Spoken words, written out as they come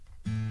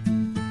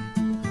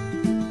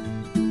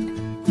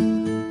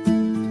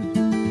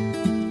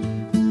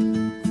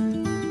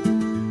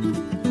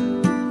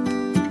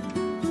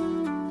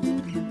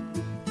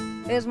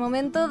Es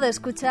momento de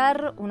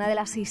escuchar una de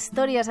las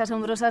historias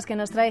asombrosas que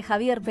nos trae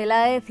Javier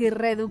Peláez,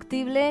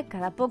 irreductible,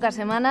 cada pocas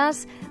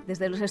semanas,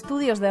 desde los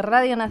estudios de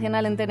Radio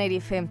Nacional en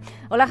Tenerife.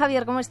 Hola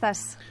Javier, ¿cómo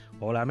estás?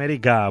 Hola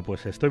América,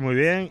 pues estoy muy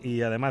bien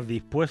y además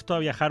dispuesto a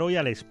viajar hoy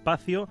al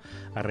espacio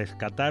a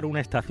rescatar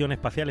una estación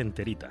espacial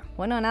enterita.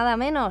 Bueno, nada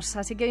menos,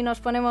 así que hoy nos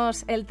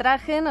ponemos el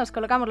traje, nos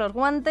colocamos los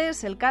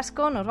guantes, el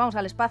casco, nos vamos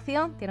al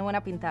espacio, tiene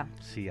buena pinta.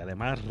 Sí,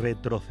 además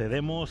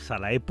retrocedemos a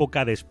la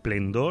época de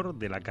esplendor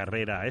de la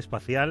carrera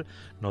espacial,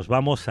 nos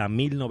vamos a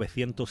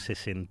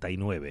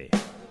 1969.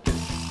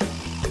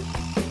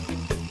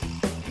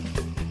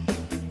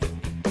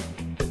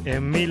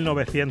 En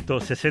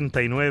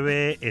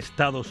 1969,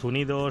 Estados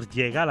Unidos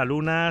llega a la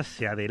Luna,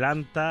 se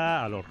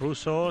adelanta a los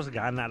rusos,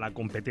 gana la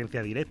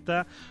competencia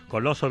directa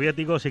con los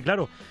soviéticos y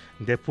claro,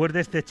 después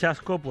de este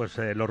chasco, pues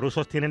los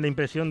rusos tienen la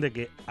impresión de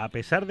que a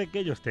pesar de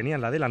que ellos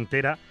tenían la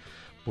delantera,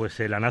 pues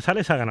la NASA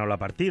les ha ganado la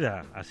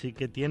partida, así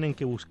que tienen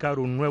que buscar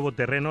un nuevo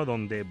terreno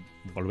donde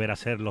volver a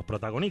ser los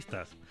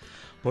protagonistas.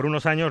 Por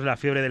unos años la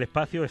fiebre del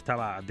espacio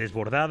estaba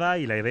desbordada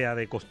y la idea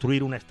de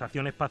construir una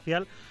estación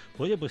espacial,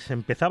 pues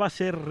empezaba a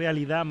ser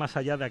realidad más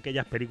allá de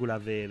aquellas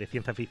películas de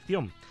ciencia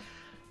ficción.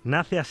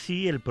 Nace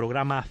así el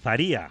programa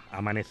Zarya,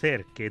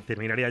 Amanecer, que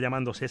terminaría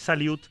llamándose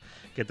Salyut,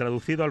 que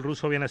traducido al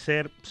ruso viene a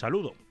ser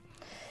saludo.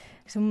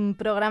 Es un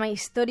programa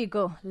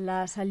histórico.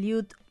 La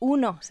Salyut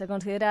 1 se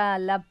considera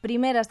la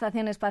primera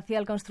estación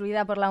espacial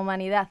construida por la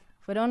humanidad.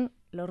 Fueron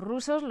los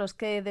rusos los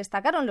que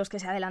destacaron, los que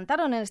se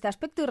adelantaron en este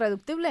aspecto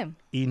irreductible.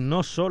 Y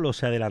no solo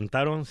se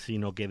adelantaron,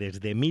 sino que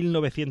desde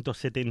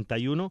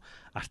 1971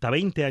 hasta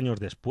 20 años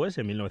después,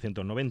 en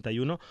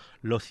 1991,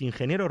 los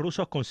ingenieros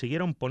rusos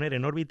consiguieron poner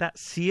en órbita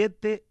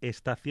 7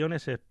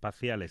 estaciones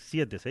espaciales.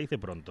 7, se dice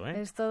pronto, ¿eh?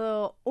 Es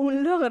todo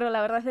un logro,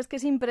 la verdad es que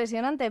es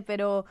impresionante,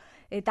 pero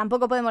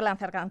tampoco podemos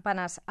lanzar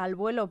campanas al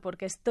vuelo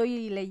porque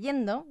estoy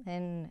leyendo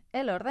en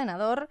el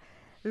ordenador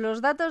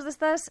los datos de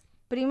estas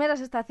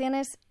primeras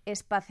estaciones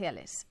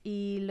espaciales.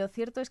 Y lo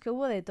cierto es que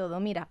hubo de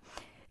todo. Mira,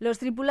 los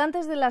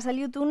tripulantes de la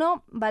Salyut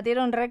 1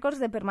 batieron récords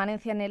de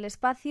permanencia en el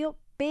espacio,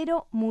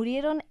 pero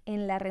murieron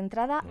en la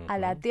reentrada a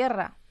la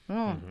Tierra.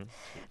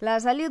 La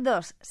Salyut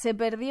 2 se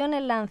perdió en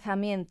el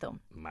lanzamiento.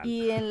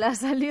 Y en la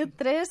Salyut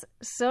 3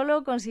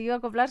 solo consiguió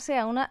acoplarse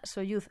a una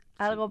Soyuz.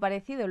 Algo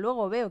parecido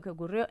luego veo que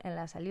ocurrió en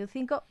la Salyut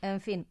 5. En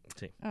fin.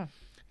 Sí.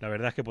 La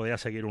verdad es que podía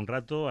seguir un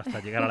rato hasta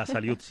llegar a la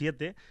Salyut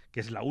 7, que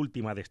es la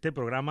última de este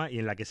programa y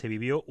en la que se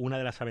vivió una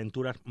de las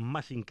aventuras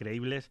más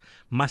increíbles,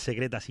 más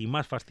secretas y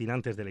más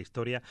fascinantes de la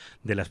historia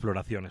de la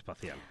exploración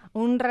espacial.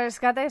 Un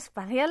rescate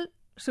espacial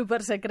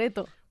súper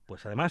secreto.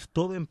 Pues además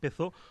todo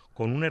empezó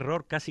con un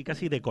error casi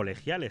de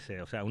colegiales,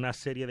 o sea, una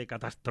serie de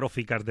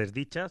catastróficas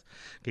desdichas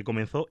que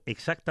comenzó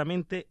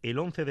exactamente el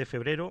 11 de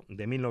febrero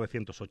de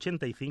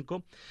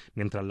 1985,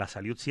 mientras la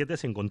Salyut 7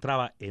 se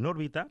encontraba en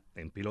órbita,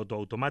 en piloto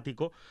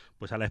automático,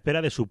 pues a la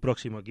espera de su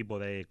próximo equipo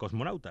de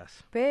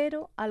cosmonautas.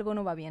 Pero algo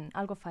no va bien,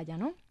 algo falla,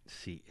 ¿no?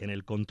 Sí, en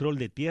el control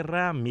de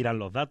tierra miran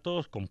los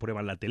datos,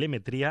 comprueban la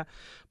telemetría,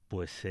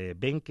 pues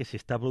ven que se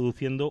está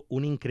produciendo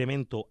un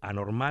incremento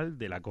anormal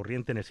de la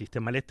corriente en el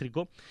sistema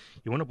eléctrico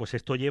y bueno, pues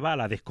esto lleva a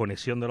la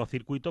desconexión de los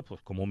circuitos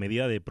pues como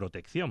medida de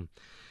protección.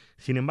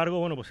 Sin embargo,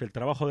 bueno, pues el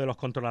trabajo de los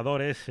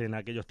controladores en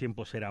aquellos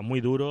tiempos era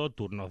muy duro,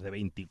 turnos de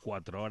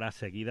 24 horas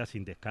seguidas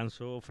sin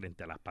descanso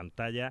frente a las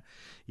pantallas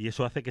y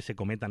eso hace que se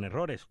cometan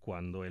errores.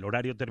 Cuando el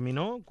horario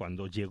terminó,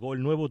 cuando llegó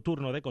el nuevo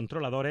turno de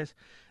controladores,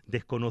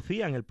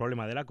 desconocían el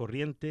problema de la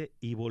corriente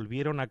y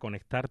volvieron a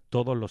conectar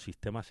todos los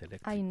sistemas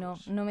eléctricos. Ay,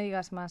 no me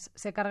digas más.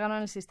 Se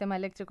cargaron el sistema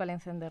eléctrico al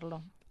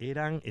encenderlo.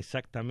 Eran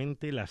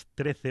exactamente las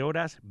 13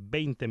 horas,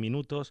 20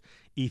 minutos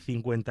y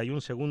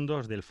 51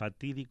 segundos del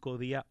fatídico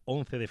día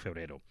 11 de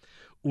febrero.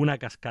 Una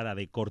cascada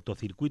de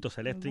cortocircuitos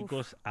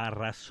eléctricos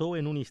arrasó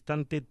en un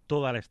instante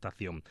toda la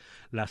estación.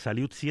 La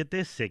Salyut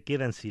 7 se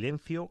queda en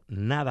silencio,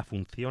 nada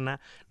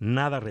funciona,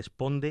 nada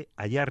responde.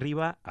 Allá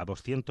arriba, a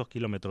 200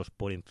 kilómetros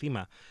por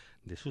encima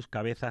de sus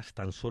cabezas,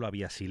 tan solo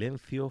había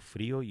silencio,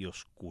 frío y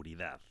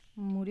oscuridad.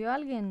 ¿Murió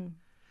alguien?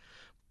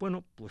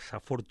 Bueno, pues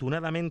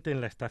afortunadamente en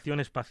la estación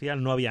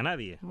espacial no había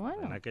nadie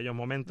en aquellos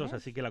momentos,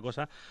 ¿ves? así que la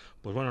cosa,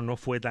 pues bueno, no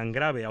fue tan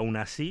grave. Aún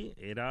así,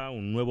 era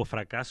un nuevo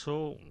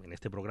fracaso en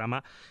este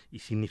programa y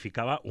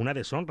significaba una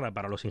deshonra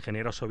para los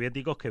ingenieros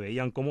soviéticos que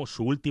veían cómo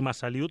su última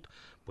Salyut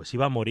pues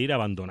iba a morir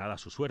abandonada a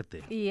su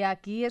suerte. Y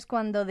aquí es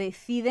cuando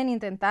deciden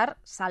intentar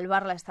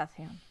salvar la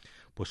estación.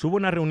 Pues hubo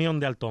una reunión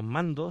de altos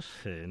mandos,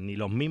 ni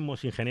los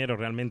mismos ingenieros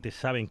realmente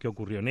saben qué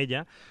ocurrió en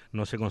ella,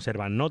 no se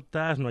conservan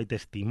notas, no hay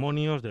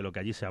testimonios de lo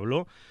que allí se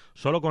habló,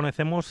 solo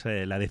conocemos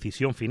la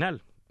decisión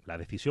final. La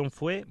decisión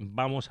fue,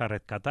 vamos a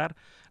rescatar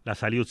la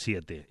Salyut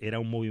 7. Era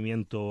un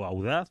movimiento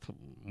audaz,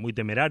 muy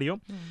temerario,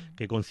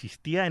 que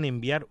consistía en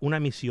enviar una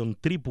misión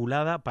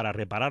tripulada para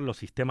reparar los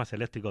sistemas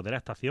eléctricos de la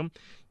estación,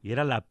 y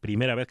era la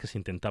primera vez que se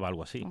intentaba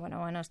algo así.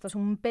 Bueno, esto es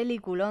un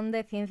peliculón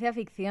de ciencia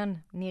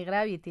ficción, ni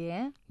Gravity,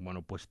 ¿eh?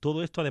 Bueno, pues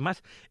todo esto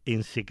además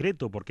en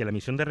secreto, porque la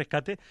misión de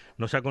rescate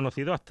no se ha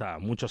conocido hasta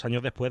muchos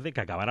años después de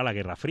que acabara la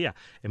Guerra Fría.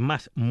 Es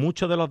más,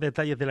 muchos de los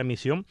detalles de la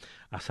misión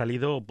ha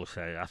salido pues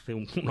hace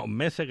unos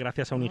meses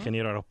gracias a un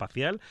ingeniero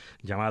aeroespacial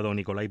llamado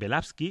Nikolai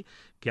Belavsky,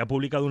 que ha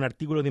publicado un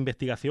artículo de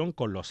investigación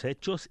con los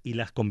hechos y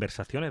las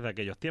conversaciones de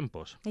aquellos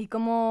tiempos. ¿Y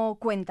cómo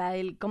cuenta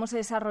él? ¿Cómo se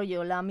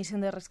desarrolló la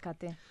misión de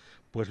rescate?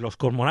 Pues los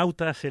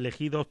cosmonautas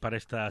elegidos para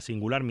esta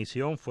singular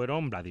misión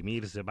fueron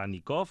Vladimir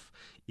Zhevnikov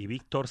y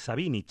Víktor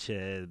Savinich.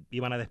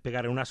 Iban a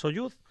despegar en una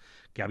Soyuz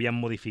que habían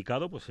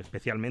modificado pues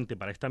especialmente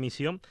para esta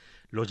misión.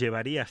 Los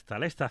llevaría hasta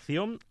la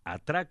estación,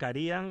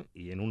 atracarían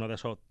y en uno de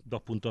esos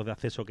 2 puntos de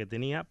acceso que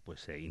tenía, pues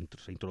se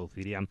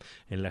introducirían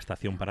en la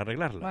estación para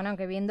arreglarla. Bueno,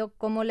 aunque viendo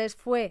cómo les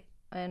fue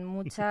en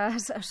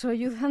muchas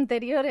Soyuz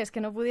anteriores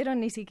que no pudieron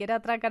ni siquiera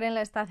atracar en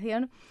la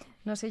estación,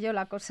 no sé yo,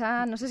 la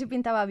cosa, no sé si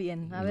pintaba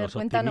bien. A ver,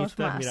 cuéntanos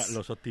más. Mira,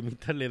 los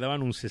optimistas le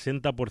daban un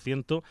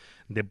 60%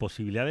 de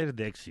posibilidades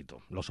de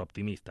éxito, los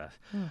optimistas.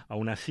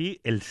 Aún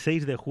así, el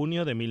 6 de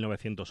junio de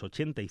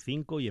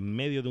 1985, y en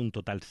medio de un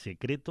total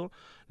secreto,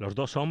 los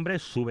 2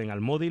 hombres suben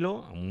al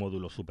módulo, a un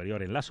módulo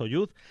superior en la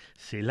Soyuz,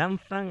 se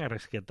lanzan a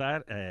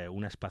rescatar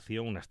una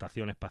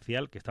estación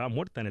espacial que estaba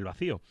muerta en el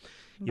vacío.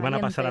 Y van a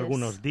pasar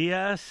algunos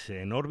días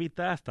en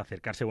órbita hasta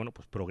acercarse, bueno,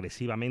 pues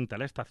progresivamente a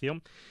la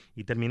estación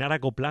y terminar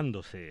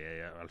acoplándose.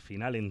 Al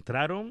final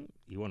entraron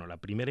y, bueno, la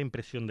primera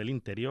impresión del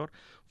interior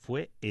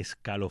fue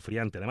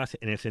escalofriante. Además,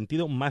 en el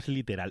sentido más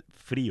literal,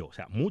 frío, o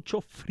sea,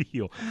 mucho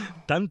frío.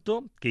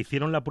 Tanto que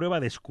hicieron la prueba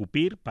de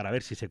escupir para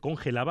ver si se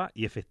congelaba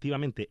y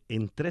efectivamente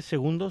en 3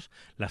 segundos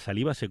la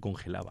saliva se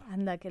congelaba.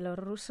 Anda, que los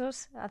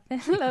rusos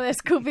hacen lo de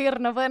escupir,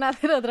 no pueden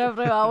hacer otra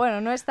prueba. Bueno,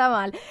 no está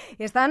mal.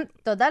 Están,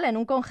 total, en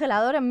un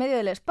congelador en medio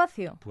del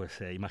espacio.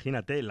 Pues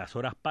imagínate, las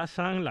horas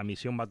pasan, la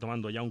misión va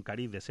tomando ya un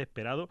cariz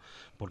desesperado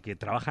porque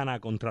trabajan a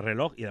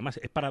contrarreloj y además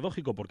es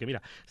paradójico porque,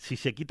 mira, si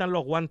se quitan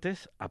los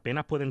guantes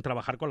apenas pueden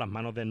trabajar con las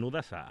manos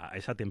desnudas a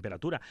esa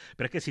temperatura,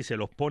 pero es que si se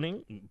los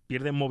ponen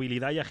pierden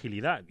movilidad y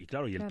agilidad y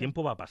claro, el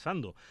tiempo va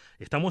pasando.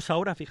 Estamos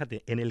ahora,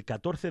 fíjate, en el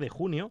 14 de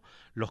junio,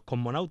 los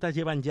cosmonautas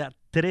llevan ya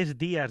 3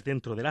 días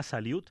dentro de la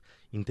Salyut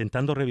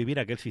intentando revivir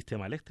aquel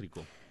sistema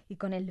eléctrico. Y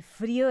con el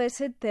frío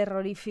ese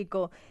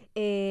terrorífico.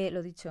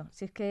 Lo dicho,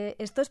 si es que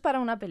esto es para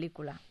una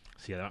película.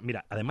 Sí,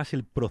 mira, además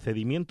el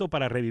procedimiento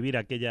para revivir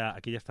aquella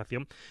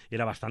estación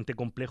era bastante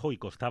complejo y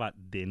constaba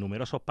de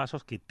numerosos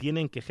pasos que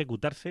tienen que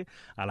ejecutarse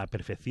a la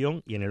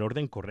perfección y en el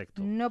orden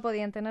correcto. No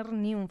podían tener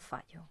ni un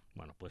fallo.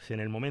 Bueno, pues en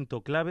el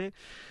momento clave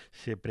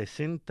se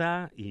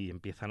presenta y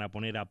empiezan a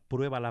poner a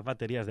prueba las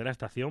baterías de la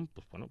estación,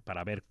 pues bueno,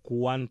 para ver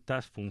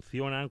cuántas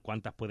funcionan,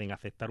 cuántas pueden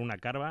aceptar una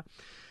carga.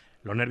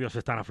 Los nervios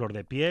están a flor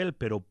de piel,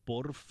 pero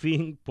por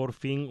fin,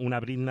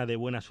 una brizna de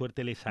buena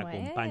suerte les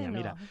acompaña.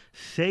 Mira,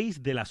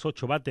 6 de las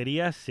 8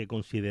 baterías se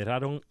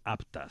consideraron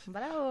aptas.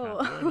 ¡Bravo!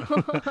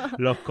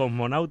 Los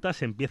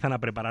cosmonautas empiezan a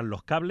preparar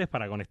los cables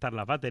para conectar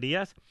las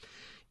baterías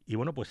y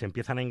bueno, pues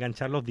empiezan a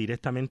engancharlos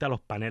directamente a los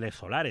paneles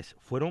solares.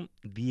 Fueron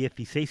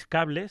 16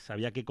 cables,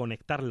 había que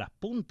conectar las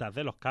puntas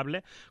de los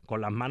cables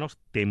con las manos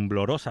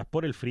temblorosas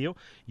por el frío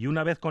y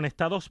una vez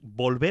conectados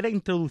volver a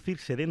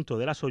introducirse dentro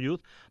de la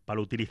Soyuz para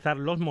utilizar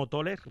los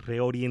motores,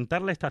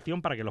 reorientar la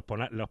estación para que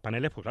los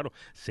paneles, pues claro,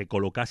 se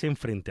colocasen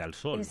frente al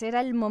sol. Ese era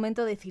el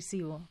momento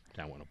decisivo.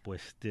 Ya, bueno,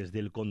 pues desde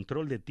el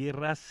control de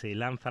tierra se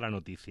lanza la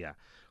noticia.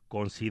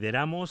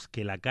 Consideramos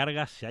que la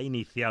carga se ha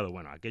iniciado.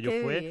 Bueno, aquello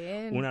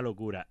fue una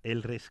locura.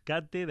 El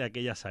rescate de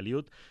aquella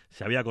Salyut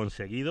se había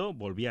conseguido,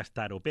 volvía a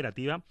estar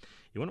operativa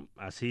y bueno,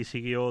 así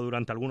siguió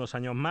durante algunos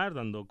años más,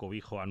 dando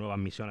cobijo a nuevas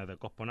misiones de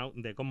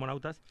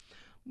cosmonautas.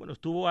 Bueno,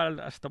 estuvo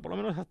por lo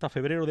menos hasta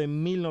febrero de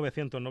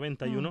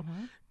 1991,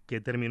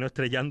 que terminó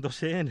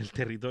estrellándose en el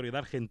territorio de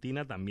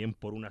Argentina, también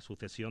por una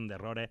sucesión de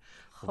errores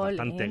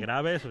bastante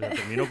graves. O sea,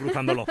 terminó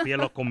cruzando los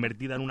cielos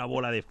convertida en una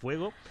bola de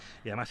fuego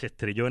y además se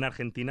estrelló en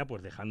Argentina,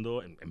 pues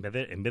dejando, en vez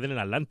de en el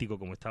Atlántico,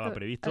 como estaba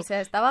previsto. O sea,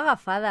 estaba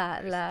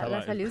agafada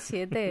la Salyut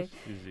 7.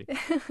 Sí.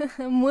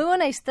 Muy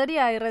buena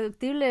historia,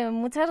 Irreductible.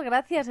 Muchas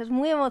gracias, es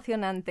muy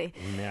emocionante.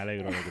 Me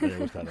alegro de que te haya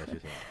gustado, sí.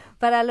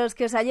 Para los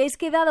que os hayáis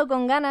quedado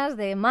con ganas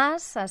de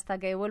más, hasta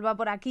que vuelva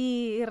por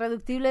aquí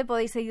Irreductible,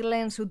 podéis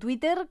seguirle en su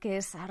Twitter, que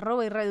es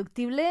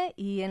 @irreductible,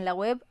 y en la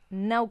web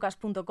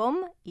naucas.com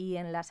y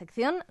en la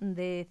sección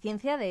de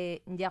ciencia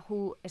de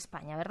Yahoo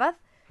España, ¿verdad?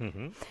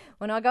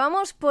 Bueno,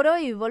 acabamos por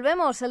hoy.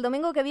 Volvemos el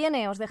domingo que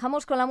viene. Os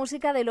dejamos con la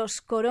música de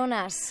Los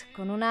Coronas,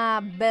 con una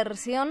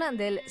versión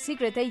del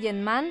Secret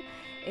Agent Man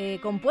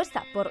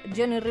compuesta por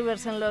Johnny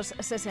Rivers en los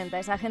 60.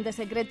 Es agente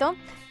secreto.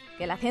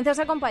 Que la ciencia os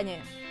acompañe.